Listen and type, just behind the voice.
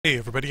Hey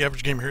everybody,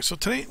 Average Gamer here. So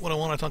today what I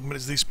want to talk about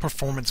is these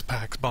performance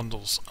packs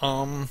bundles.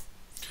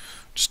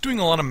 Just doing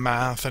a lot of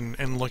math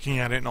and looking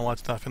at it and all that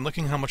stuff and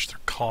looking how much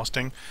they're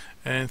costing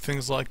and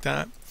things like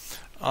that.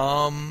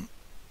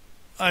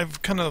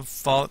 I've kind of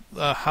thought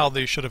how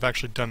they should have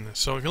actually done this.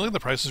 So if you look at the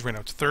prices right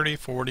now, it's 30,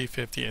 40,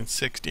 50, and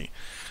 60.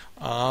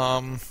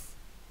 And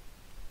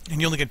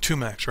you only get two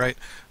mechs, right?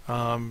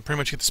 Pretty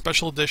much you get the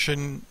special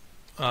edition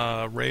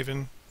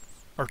Raven,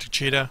 Arctic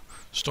Cheetah,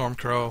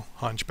 Stormcrow,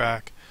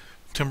 Hunchback,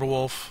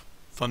 Timberwolf,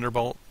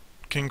 Thunderbolt,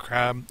 King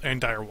Crab,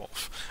 and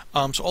Direwolf.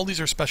 So all these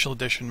are special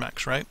edition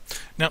mechs, right?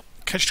 Now,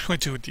 catch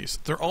 22 with these.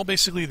 They're all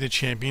basically the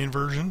champion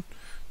version,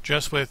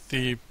 just with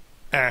the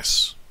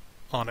S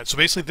on it. So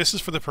basically this is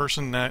for the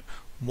person that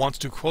wants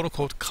to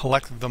quote-unquote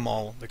collect them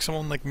all. Like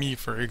someone like me,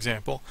 for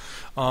example.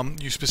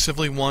 You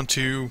specifically want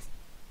to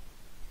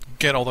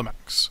get all the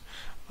mechs.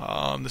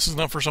 This is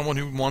not for someone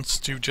who wants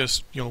to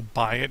just,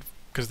 buy it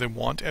because they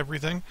want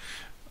everything.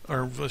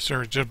 Or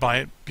just buy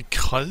it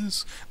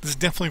because. This is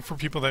definitely for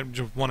people that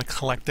just want to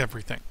collect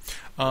everything.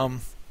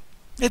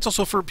 It's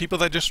also for people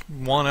that just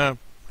want to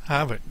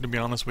have it, to be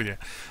honest with you.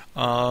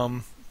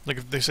 Like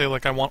if they say,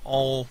 like, I want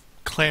all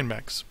clan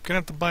mechs, you're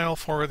going to have to buy all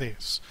 4 of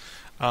these.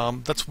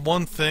 That's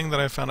one thing that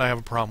I found I have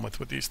a problem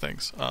with these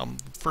things.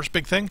 First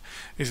big thing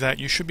is that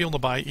you should be able to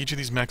buy each of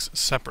these mechs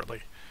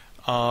separately.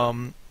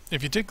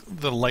 If you take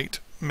the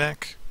light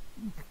mech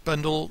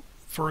bundle,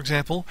 for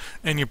example,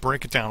 and you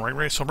break it down,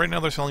 right? So right now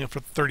they're selling it for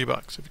 30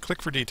 bucks. If you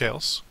click for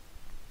details,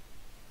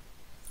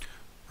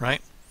 right,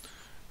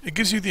 it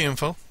gives you the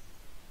info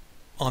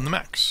on the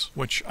mechs,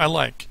 which I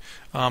like.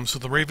 So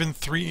the Raven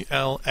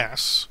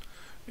 3LS,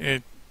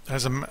 it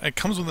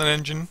comes with an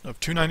engine of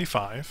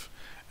 295,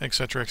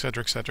 etc.,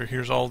 etc., etc.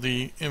 Here's all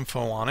the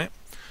info on it,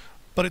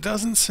 but it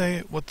doesn't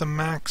say what the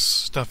max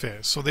stuff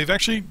is. So they've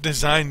actually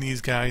designed these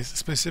guys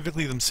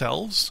specifically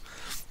themselves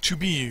to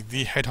be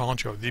the head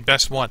honcho, the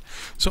best one.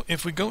 So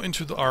if we go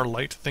into our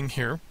light thing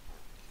here,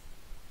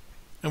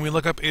 and we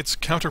look up its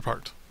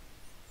counterpart,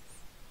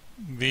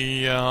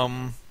 the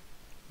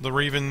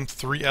Raven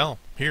 3L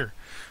here.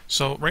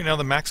 So right now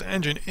the max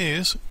engine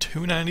is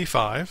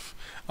 295.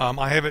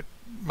 I have it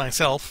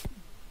myself,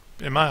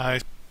 in my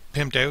eyes,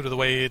 pimped out of the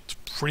way it's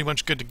pretty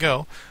much good to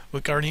go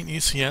with Guardian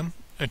ECM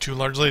and 2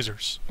 large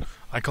lasers.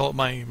 I call it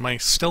my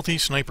stealthy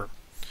sniper.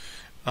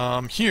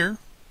 Here,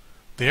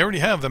 they already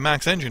have the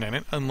max engine in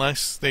it,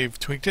 unless they've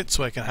tweaked it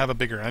so I can have a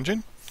bigger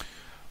engine.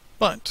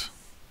 But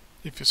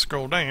if you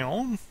scroll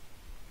down,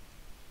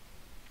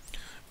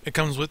 it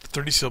comes with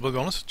 30 seal build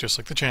bonus, just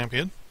like the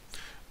champion.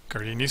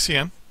 Guardian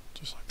ECM,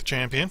 just like the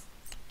champion.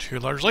 2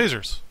 large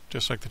lasers,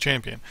 just like the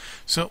champion.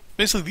 So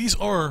basically, these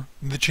are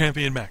the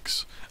champion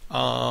mechs.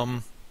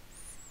 They're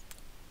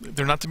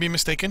not to be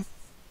mistaken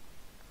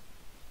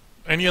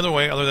any other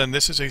way other than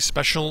this is a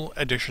special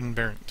edition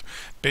variant.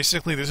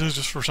 Basically, this is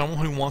just for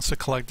someone who wants to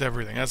collect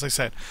everything. As I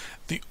said,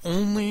 the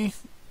only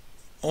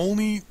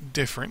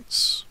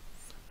difference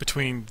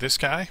between this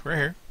guy right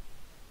here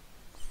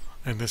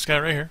and this guy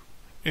right here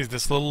is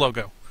this little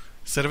logo.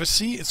 Instead of a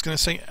C, it's going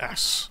to say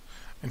S.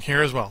 And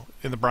here as well,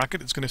 in the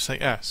bracket, it's going to say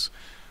S.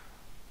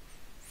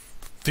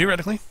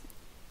 Theoretically,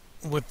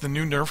 with the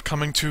new nerf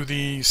coming to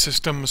the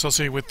system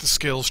associated with the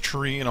skills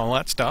tree and all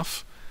that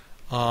stuff,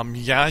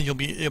 yeah, you'll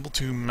be able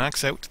to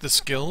max out the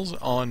skills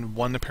on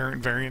one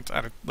apparent variant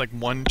at like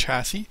one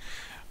chassis,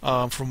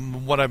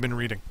 from what I've been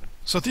reading.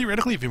 So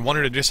theoretically, if you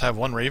wanted to just have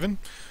one Raven,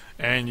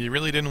 and you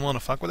really didn't want to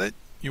fuck with it,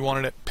 you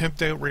wanted it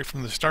pimped out right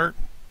from the start,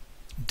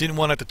 didn't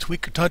want it to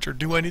tweak or touch or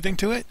do anything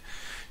to it,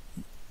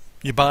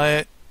 you buy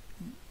it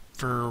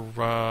for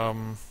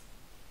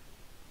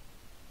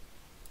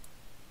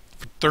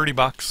 30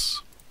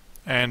 bucks,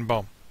 and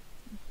boom,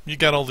 you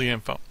got all the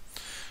info.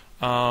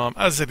 As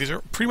I said, these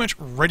are pretty much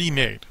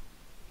ready-made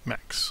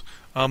mechs.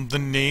 The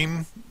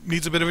name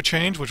needs a bit of a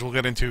change, which we'll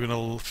get into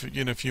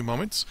in a few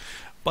moments.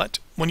 But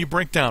when you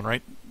break down,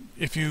 right,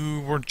 if you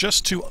were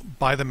just to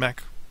buy the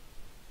mech,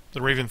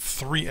 the Raven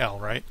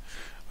 3L, right,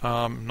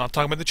 not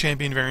talking about the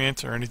champion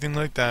variant or anything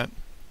like that,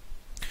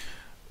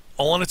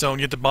 all on its own,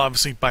 you have to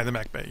obviously buy the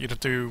mech bit. You'd have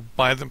to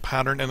buy the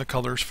pattern and the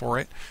colors for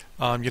it.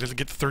 You'd have to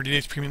get the 30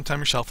 days premium time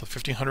yourself, the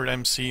 1500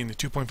 MC and the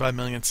 2.5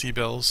 million C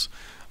bills.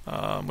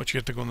 Which you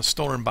have to go in the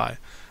store and buy.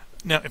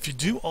 Now, if you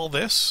do all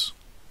this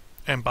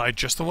and buy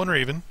just the one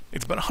Raven,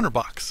 it's about $100,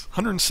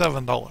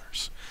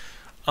 $107.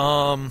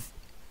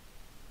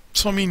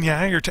 So I mean,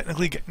 yeah, you're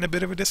technically getting a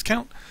bit of a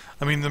discount.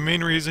 I mean, the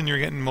main reason you're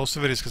getting most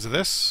of it is because of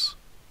this,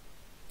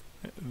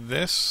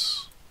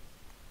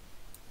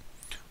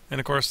 and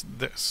of course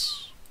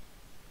this,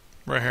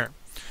 right here.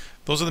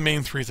 Those are the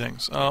main 3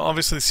 things.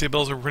 Obviously, the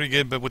C-bills are pretty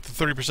good, but with the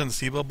 30%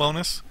 C-bill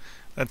bonus,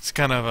 that's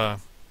kind of a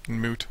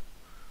moot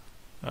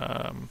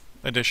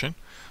edition.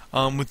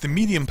 With the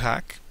medium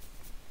pack,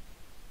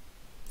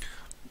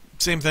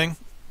 same thing.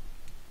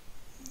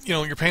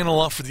 You're paying a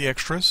lot for the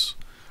extras,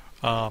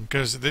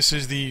 because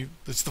it's the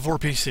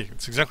 4PC.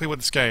 It's exactly what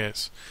this guy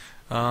is.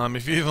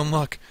 If you even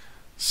look,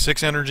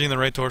 6 energy in the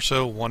right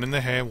torso, 1 in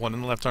the head, 1 in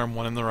the left arm,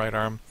 1 in the right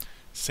arm.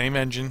 Same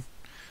engine.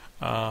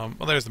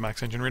 Well, there's the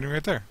max engine rating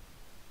right there.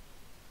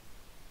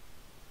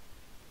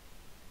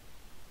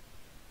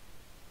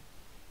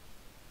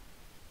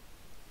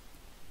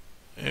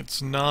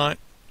 It's not.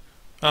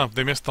 Oh,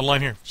 they missed the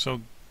line here.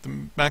 So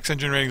the max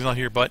engine rating is not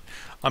here, but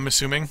I'm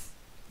assuming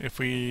if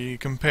we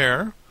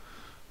compare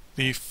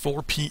the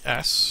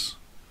 4PS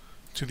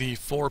to the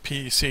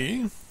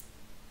 4PC,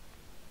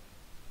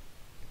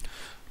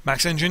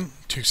 max engine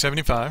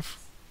 275,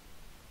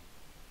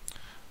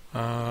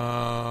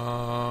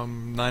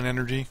 9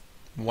 energy,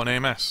 1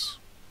 AMS.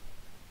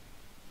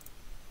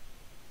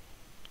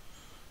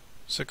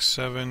 6,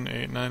 7,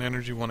 8, 9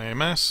 energy, 1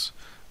 AMS.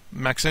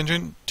 Max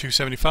engine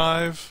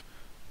 275,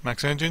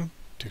 max engine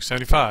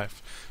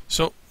 275.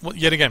 So, well,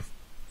 yet again,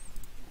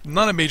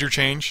 not a major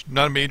change,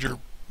 not a major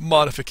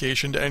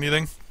modification to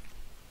anything.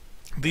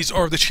 These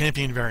are the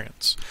champion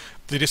variants.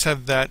 They just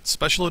have that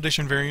special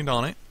edition variant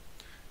on it,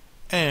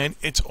 and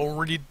it's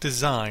already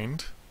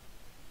designed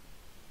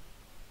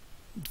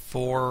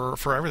for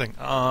everything.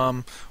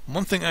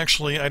 One thing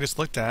actually I just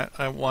looked at,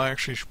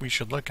 we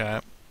should look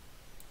at,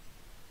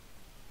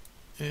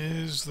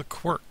 is the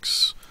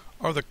quirks.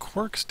 Are the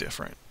quirks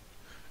different?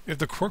 If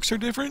the quirks are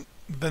different,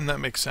 then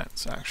that makes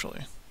sense,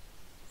 actually.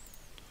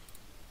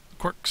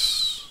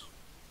 Quirks.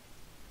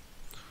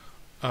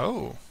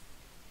 Oh.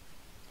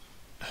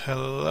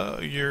 Hello,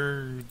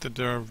 you're the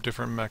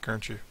different mech,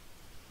 aren't you?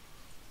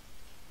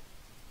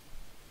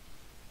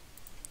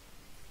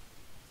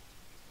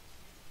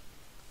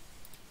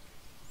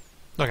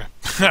 Okay.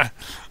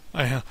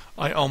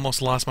 I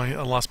almost lost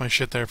my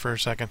shit there for a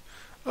second.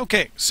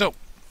 Okay, so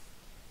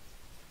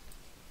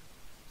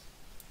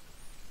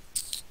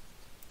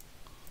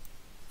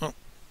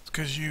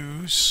because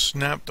you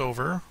snapped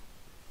over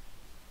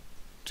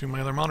to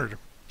my other monitor.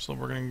 So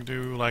we're going to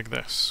do like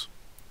this.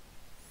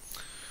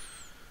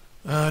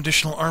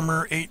 Additional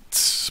armor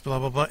 8, blah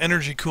blah blah.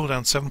 Energy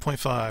cooldown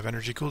 7.5.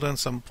 Energy cooldown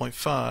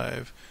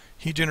 7.5.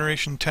 Heat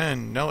generation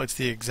 10. No, it's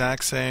the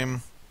exact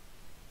same.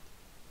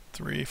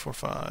 3, 4,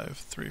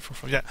 5. 3, 4,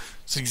 5. Yeah,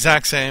 it's the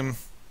exact same.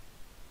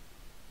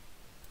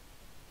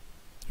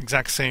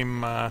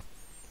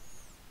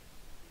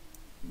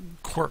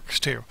 Quirks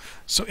too.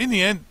 So in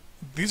the end,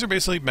 these are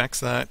basically mechs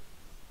that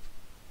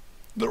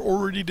they're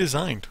already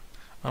designed.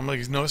 Like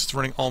you notice, it's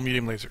running all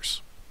medium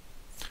lasers.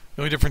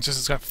 The only difference is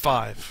it's got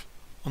 5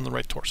 on the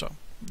right torso.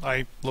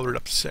 I loaded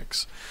up to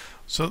 6.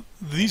 So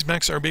these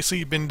mechs are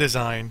basically been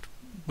designed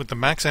with the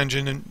max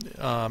engine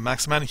and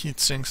max amount of heat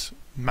sinks,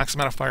 max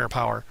amount of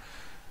firepower,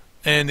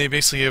 and they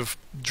basically have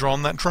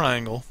drawn that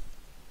triangle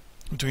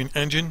between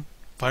engine,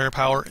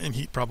 firepower, and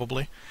heat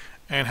probably,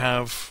 and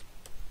have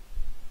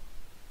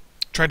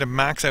tried to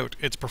max out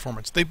its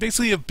performance. They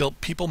basically have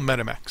built people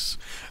metamechs.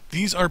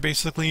 These are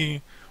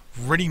basically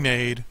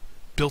ready-made,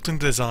 built and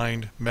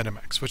designed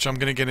metamechs, which I'm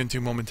going to get into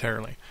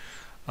momentarily.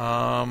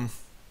 Yeah,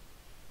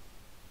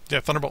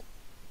 Thunderbolt.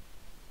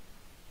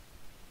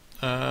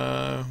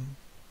 Hard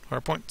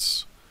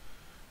points.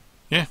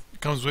 Yeah,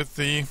 it comes with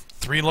the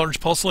 3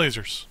 large pulse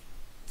lasers,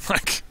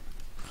 like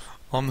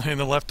in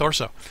the left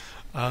torso.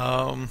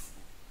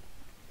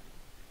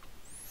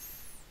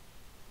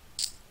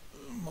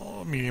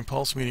 Medium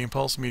pulse, medium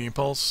pulse, medium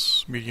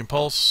pulse, medium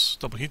pulse,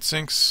 double heat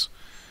sinks.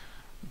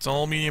 It's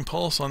all medium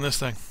pulse on this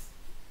thing.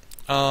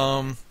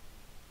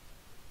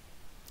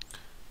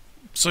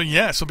 So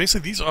yeah, so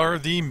basically these are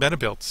the meta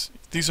builds.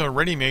 These are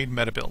ready-made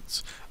meta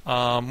builds,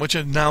 which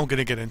I'm now going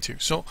to get into.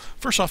 So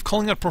first off,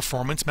 calling it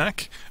performance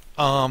mech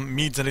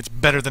means that it's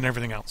better than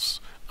everything else.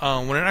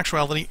 When in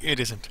actuality, it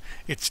isn't.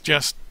 It's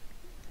just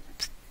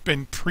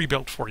been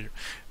pre-built for you.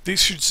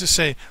 These should just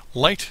say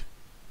light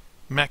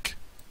mech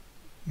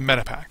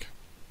meta pack.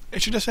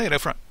 It should just say it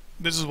up front.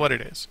 This is what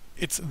it is.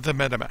 It's the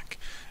meta mech.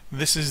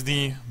 This is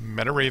the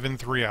Meta Raven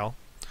 3L.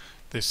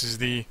 This is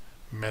the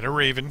Meta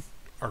Raven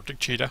Arctic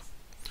Cheetah.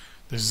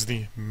 This is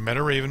the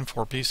Meta Raven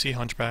 4PC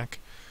Hunchback,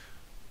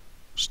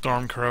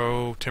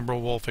 Stormcrow,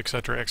 Timberwolf,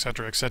 etc.,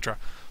 etc., etc.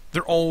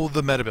 They're all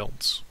the meta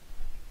builds.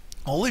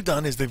 All they've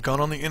done is they've gone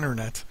on the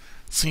internet,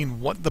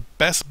 seen what the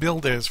best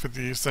build is for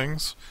these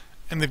things,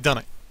 and they've done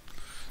it.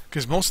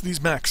 Because most of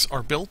these mechs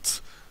are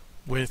built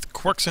with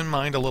quirks in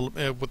mind,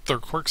 with their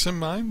quirks in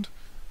mind,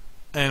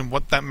 and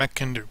what that mech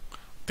can do.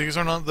 These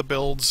are not the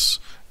builds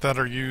that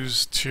are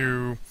used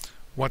to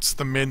what's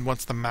the mid,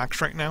 what's the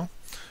max right now.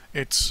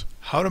 It's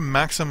how to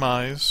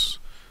maximize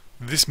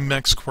this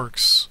mech's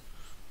quirks,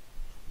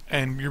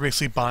 and you're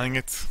basically buying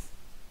it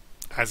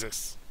as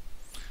is.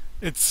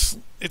 It's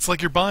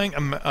like you're buying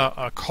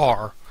a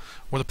car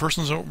where the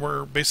person's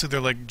where basically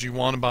they're like, do you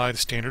want to buy the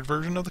standard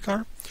version of the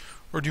car,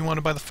 or do you want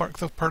to buy the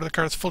part of the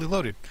car that's fully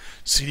loaded?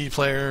 CD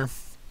player,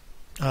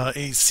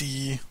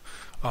 AC,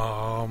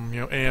 AM,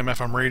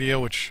 FM radio,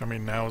 which I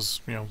mean now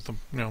is the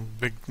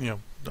big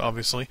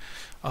obviously,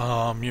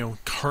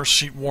 car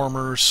seat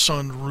warmers,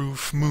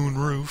 sunroof,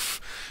 moonroof,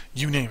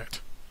 you name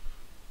it.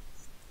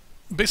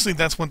 Basically,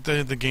 that's what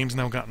the game's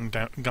now gotten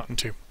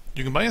to.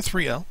 You can buy a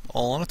 3L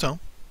all on its own.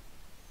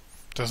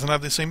 Doesn't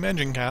have the same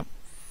engine cap,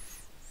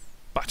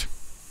 but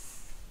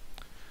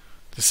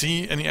the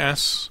C and the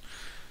S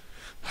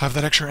have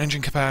that extra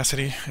engine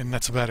capacity, and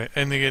that's about it.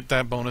 And they get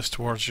that bonus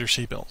towards your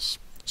C bills.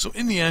 So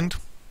in the end,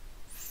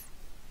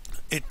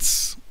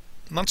 it's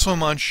not so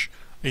much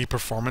a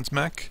performance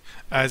mech,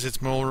 as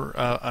it's more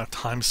a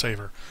time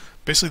saver.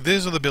 Basically,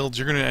 these are the builds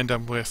you're going to end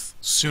up with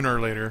sooner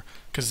or later,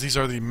 because these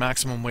are the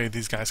maximum way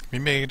these guys can be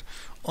made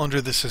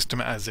under the system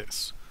as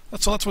is.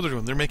 That's what they're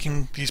doing. They're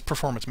making these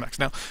performance mechs.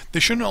 Now, they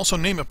shouldn't also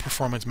name it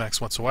performance mechs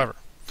whatsoever.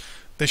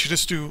 They should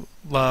just do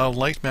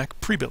light mech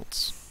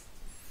pre-builds.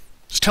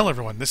 Just tell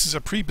everyone, this is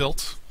a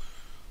pre-built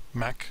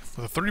mech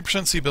with a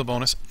 30% C-build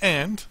bonus,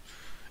 and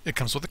it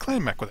comes with a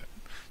clan mech with it.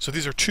 So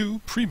these are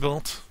 2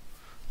 pre-built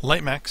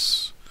light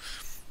mechs,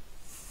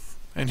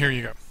 and here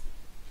you go.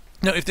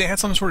 Now, if they had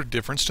some sort of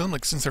difference to them,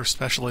 like since they're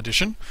special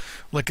edition,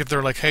 like if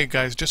they're like, hey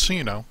guys, just so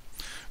you know,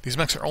 these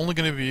mechs are only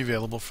going to be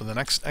available for the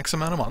next X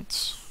amount of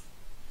months.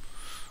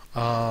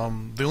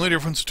 The only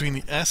difference between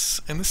the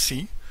S and the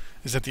C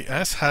is that the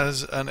S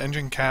has an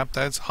engine cap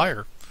that's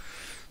higher.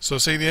 So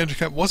say the engine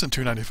cap wasn't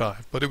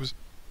 295, but it was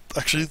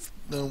actually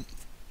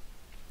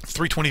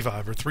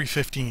 325 or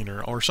 315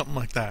 or something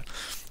like that.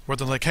 Where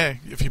they're like, hey,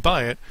 if you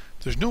buy it,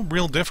 there's no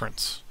real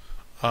difference.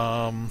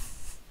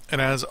 It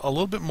has a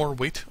little bit more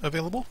weight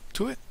available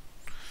to it.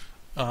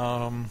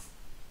 But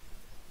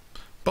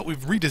we've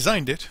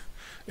redesigned it.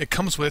 It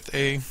comes with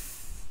a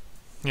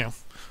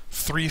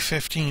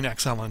 315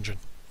 XL engine,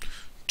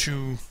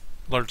 2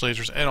 large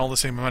lasers, and all the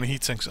same amount of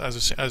heat sinks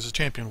as a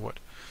champion would.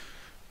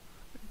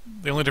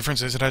 The only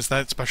difference is it has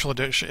that special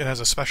edition. It has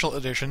a special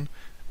edition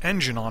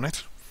engine on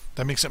it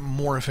that makes it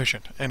more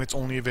efficient, and it's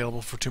only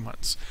available for 2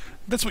 months.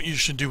 That's what you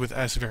should do with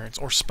S variants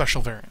or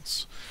special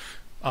variants.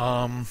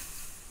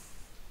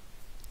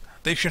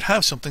 They should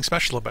have something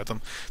special about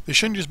them. They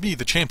shouldn't just be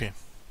the champion.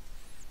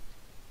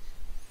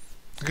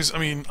 Because, I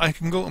mean, I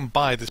can go and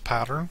buy this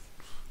pattern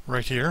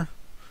right here,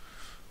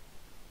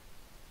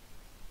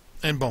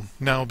 and boom,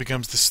 now it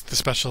becomes the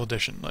special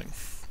edition. Like,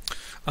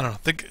 I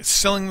don't know,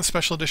 selling the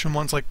special edition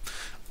ones, like,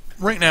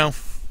 right now,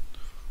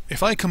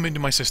 if I come into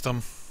my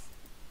system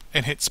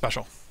and hit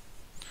special,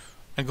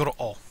 and go to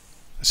all,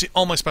 I see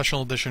all my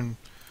special edition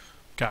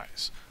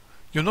guys.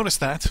 You'll notice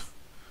that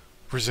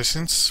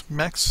resistance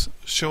mechs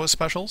show as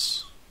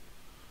specials.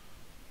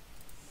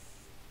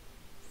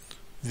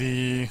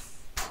 The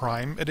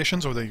prime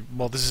editions, or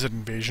this is an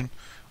invasion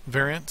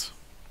variant,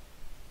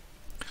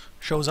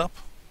 shows up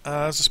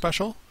as a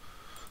special.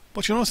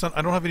 But you'll notice that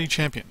I don't have any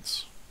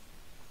champions.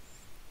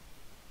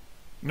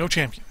 No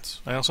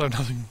champions. I also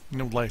have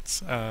no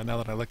lights, now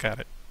that I look at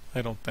it.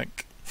 I don't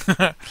think.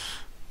 It's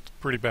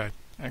pretty bad,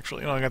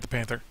 actually. I got the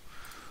Panther.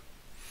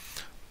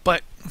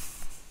 But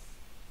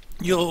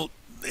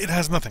it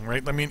has nothing,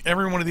 right? I mean,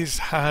 every one of these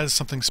has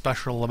something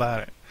special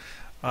about it.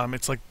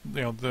 It's like,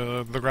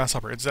 the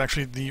Grasshopper. It's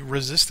actually the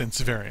resistance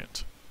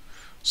variant.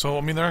 So,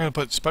 I mean, they're not going to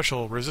put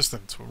special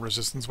resistance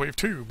wave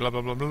 2, blah, blah,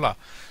 blah, blah, blah.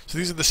 So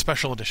these are the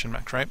special edition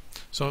mechs, right?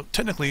 So,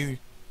 technically,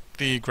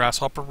 the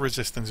Grasshopper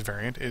resistance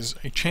variant is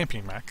a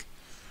champion mech,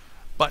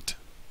 but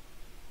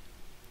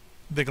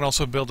they can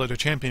also build out a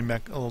champion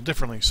mech a little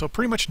differently. So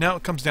pretty much now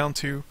it comes down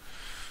to,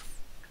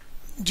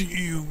 do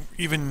you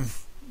even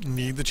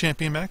need the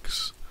champion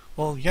mechs?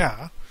 Well,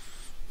 yeah,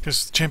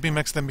 because champion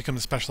mechs then become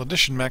the special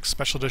edition mechs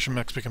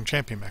become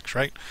champion mechs,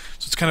 right?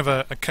 So it's kind of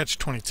a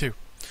catch-22.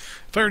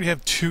 If I already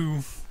have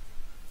two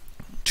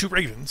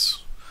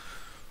Ravens,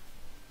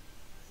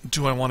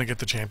 do I want to get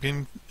the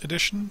champion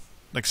edition?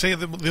 Like, say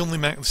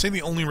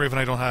the only Raven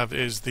I don't have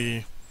is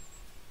the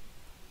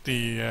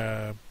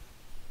 2L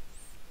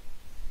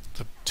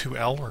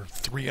or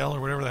 3L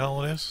or whatever the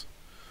hell it is.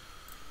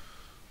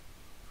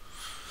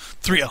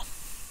 3L.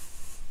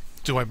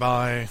 Do I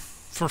buy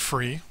for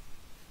free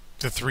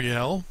the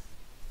 3L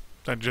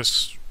that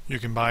just you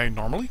can buy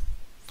normally?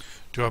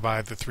 Do I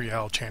buy the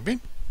 3L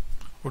champion?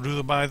 Or do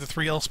I buy the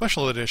 3L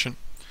special edition?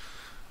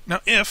 Now,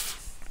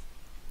 if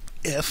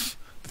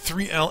the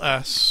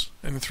 3LS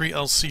and the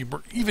 3LC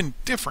were even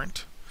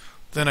different,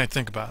 then I'd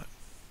think about it.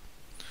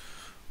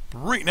 But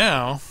right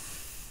now,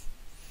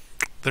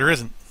 there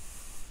isn't.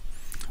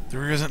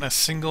 There isn't a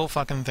single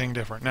fucking thing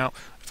different. Now,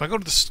 if I go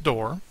to the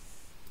store,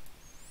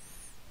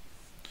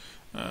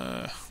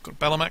 go to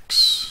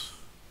Battlemex,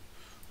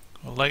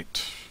 go to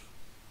Light,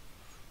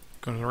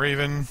 go to the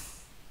Raven,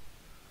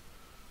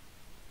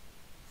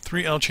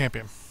 3L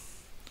Champion.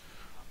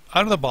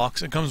 Out of the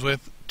box, it comes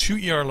with 2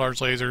 ER large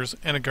lasers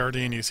and a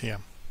Guardian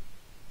ECM.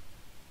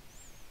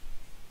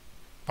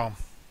 Boom.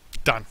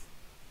 Done.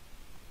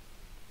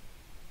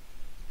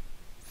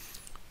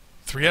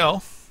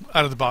 3L,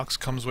 out of the box,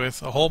 comes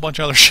with a whole bunch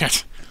of other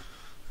shit.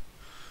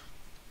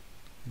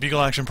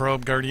 Beagle Action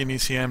Probe, Guardian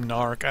ECM,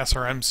 NARC,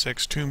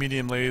 SRM6, 2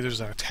 medium lasers,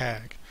 and a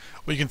tag.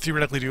 What you can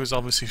theoretically do is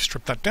obviously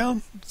strip that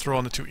down, throw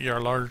on the 2 ER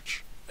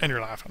large, and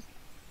you're laughing.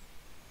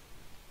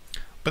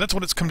 But that's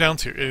what it's come down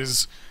to,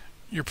 is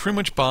you're pretty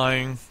much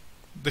buying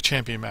the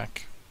champion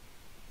mech.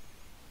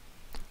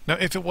 Now,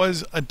 if it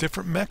was a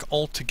different mech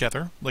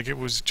altogether, like it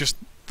was just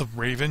the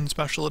Raven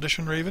Special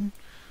Edition Raven,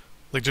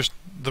 like just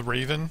the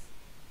Raven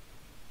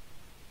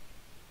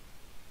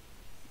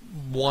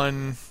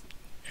 1AS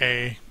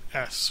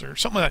or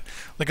something like that,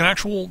 like an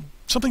actual,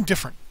 something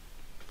different.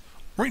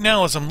 Right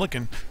now, as I'm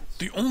looking,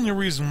 the only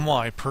reason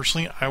why,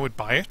 personally, I would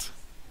buy it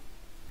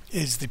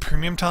is the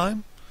premium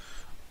time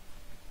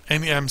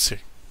and the MC.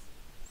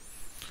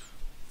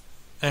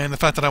 And the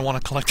fact that I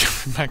want to collect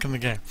every mech in the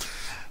game.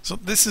 So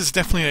this is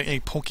definitely a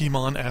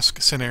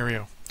Pokemon-esque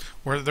scenario,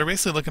 where they're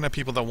basically looking at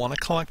people that want to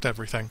collect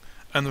everything,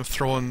 and they're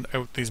throwing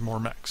out these more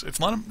mechs. It's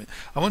not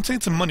I wouldn't say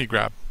it's a money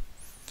grab,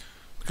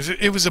 because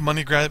if it was a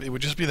money grab, it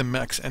would just be the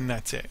mechs and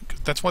that's it.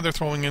 That's why they're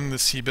throwing in the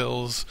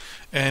C-bills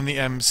and the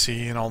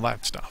MC and all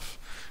that stuff.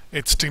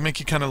 It's to make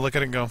you kind of look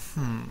at it and go,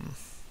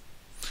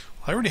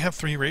 I already have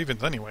 3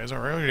 Ravens anyways,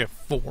 or I already have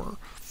 4.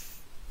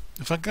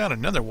 If I got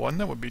another one,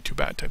 that would be too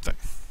bad type thing.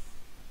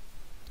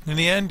 In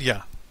the end,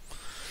 yeah.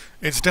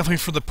 It's definitely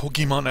for the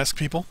Pokemon-esque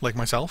people, like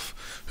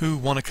myself, who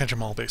want to catch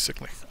them all,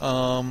 basically.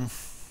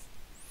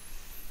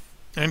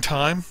 In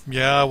time,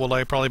 yeah, will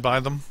I probably buy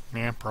them?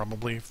 Yeah,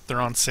 probably, if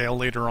they're on sale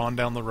later on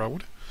down the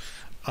road.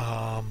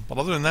 But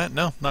other than that,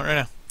 no, not right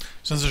now.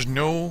 Since there's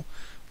no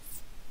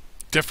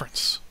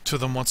difference to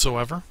them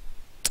whatsoever,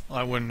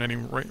 I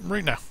wouldn't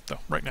right now, though,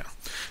 right now.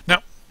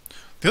 Now,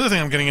 the other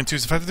thing I'm getting into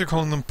is the fact that they're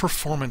calling them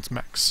performance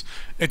mechs.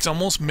 It's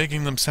almost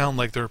making them sound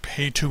like they're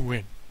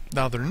pay-to-win.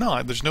 Now, they're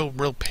not. There's no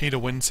real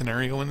pay-to-win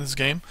scenario in this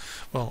game.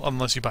 Well,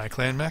 unless you buy a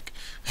clan mech.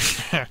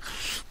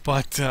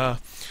 But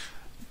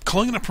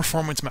calling it a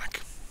performance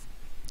mech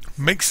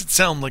makes it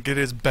sound like it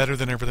is better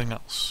than everything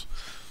else.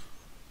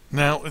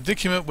 Now, they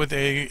came out with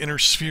a Inner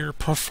Sphere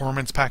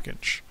performance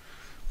package.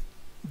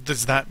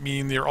 Does that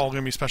mean they're all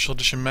going to be special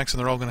edition mechs and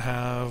they're all going to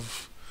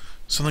have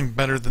something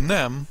better than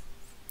them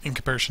in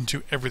comparison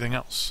to everything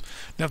else?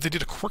 Now, if they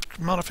did a quirk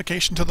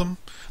modification to them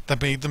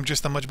that made them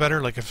just that much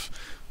better, like if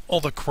all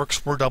the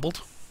quirks were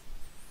doubled,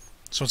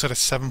 so instead of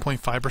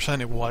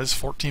 7.5% it was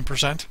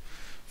 14%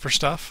 for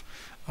stuff,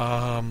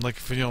 like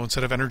if,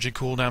 instead of energy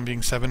cooldown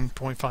being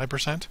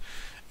 7.5%,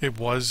 it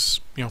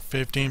was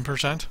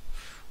 15%.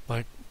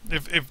 Like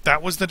if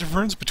that was the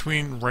difference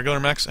between regular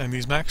mechs and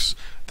these mechs,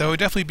 that would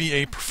definitely be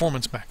a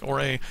performance mech or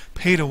a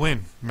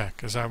pay-to-win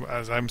mech, as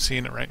I'm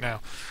seeing it right now.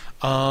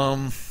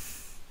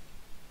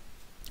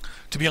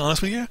 To be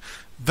honest with you,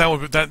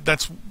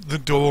 that's the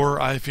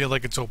door I feel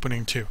like it's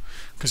opening to,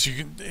 because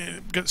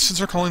since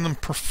they're calling them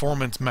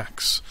performance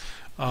mechs,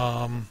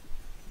 I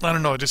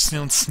don't know, it just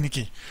sounds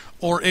sneaky.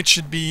 Or it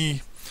should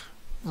be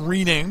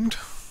renamed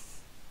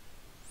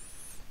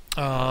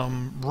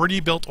Ready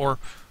Built or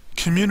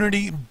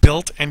Community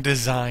Built and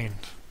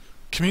Designed.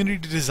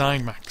 Community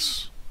Design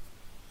Mechs.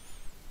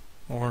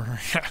 Or,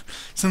 yeah,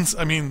 since,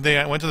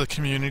 they went to the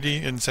community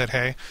and said,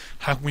 hey,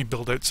 how can we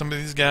build out some of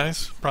these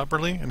guys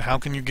properly? And how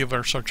can you give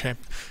us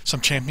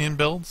some champion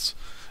builds?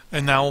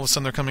 And now all of a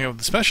sudden they're coming out with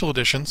the special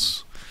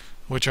editions,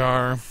 which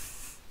are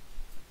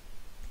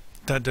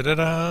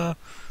the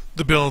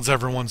builds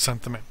everyone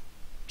sent them in.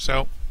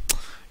 So,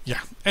 yeah.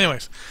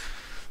 Anyways,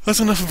 that's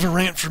enough of a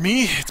rant for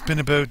me. It's been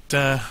about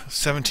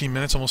 17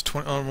 minutes,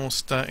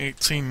 almost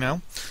 18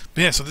 now.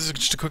 But yeah, so this is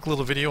just a quick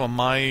little video on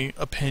my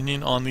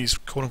opinion on these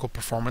quote-unquote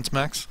performance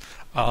mechs.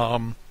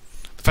 The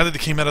fact that they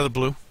came out of the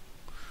blue,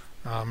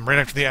 right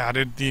after they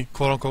added the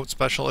quote-unquote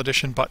special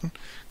edition button,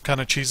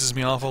 kind of cheeses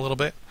me off a little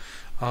bit,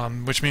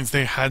 which means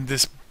they had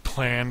this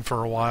plan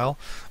for a while.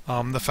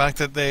 The fact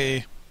that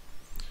they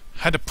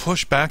had to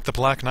push back the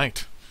Black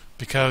Knight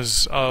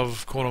because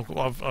of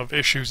quote-unquote of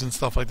issues and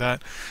stuff like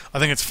that. I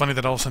think it's funny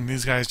that all of a sudden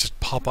these guys just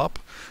pop up.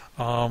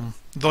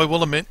 Though I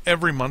will admit,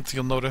 every month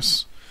you'll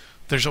notice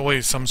there's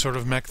always some sort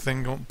of mech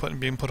thing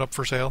being put up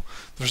for sale.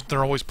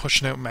 They're always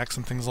pushing out mechs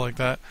and things like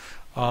that.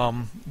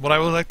 What I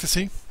would like to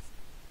see,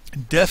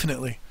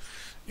 definitely,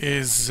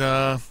 is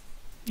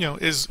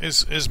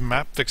is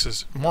map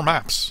fixes, more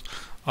maps,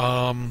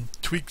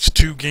 tweaks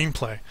to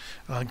gameplay,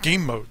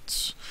 game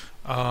modes,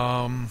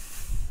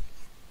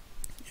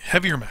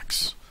 heavier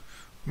mechs.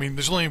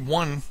 There's only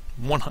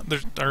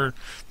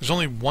there's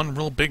only one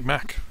real big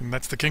mech, and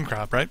that's the King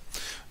Crab, right?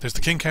 There's the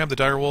King Crab, the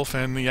Direwolf,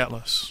 and the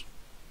Atlas.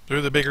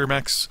 They're the bigger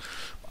mechs.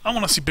 I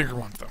want to see bigger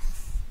ones, though.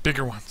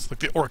 Bigger ones, like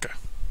the Orca.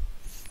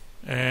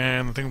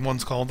 And I think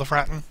one's called the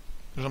Fratten.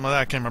 Or something like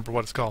that. I can't remember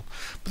what it's called.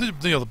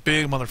 But the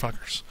big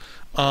motherfuckers.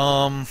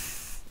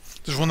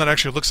 There's one that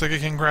actually looks like a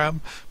King Crab,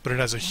 but it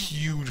has a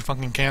huge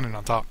fucking cannon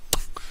on top.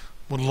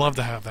 Would love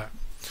to have that.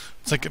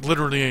 It's like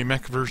literally a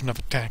mech version of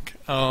a tank.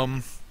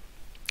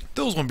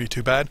 Those wouldn't be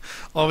too bad.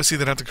 Obviously,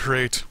 they'd have to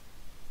create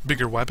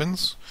bigger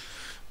weapons.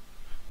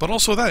 But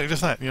also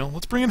just that,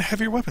 let's bring in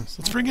heavier weapons.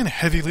 Let's bring in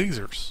heavy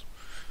lasers.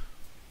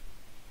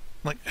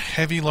 Like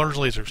heavy large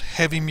lasers,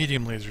 heavy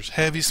medium lasers,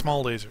 heavy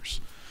small lasers.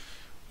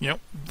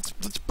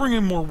 Let's bring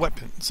in more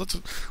weapons.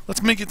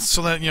 Let's make it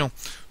so that, the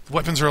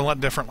weapons are a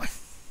lot differently.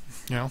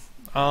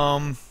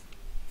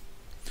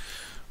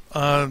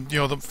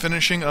 The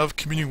finishing of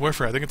Community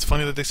Warfare. I think it's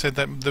funny that they said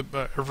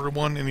that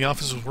everyone in the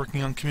office was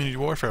working on Community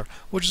Warfare,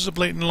 which is a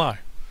blatant lie.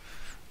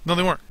 No,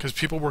 they weren't, because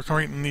people were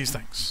creating these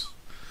things.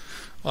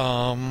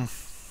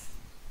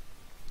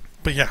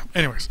 But yeah,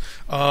 anyways,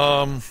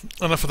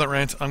 enough of that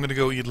rant. I'm gonna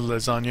go eat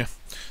lasagna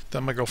that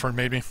my girlfriend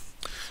made me.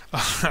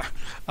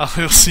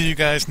 I'll see you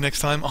guys next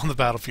time on the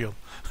battlefield.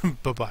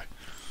 Bye-bye.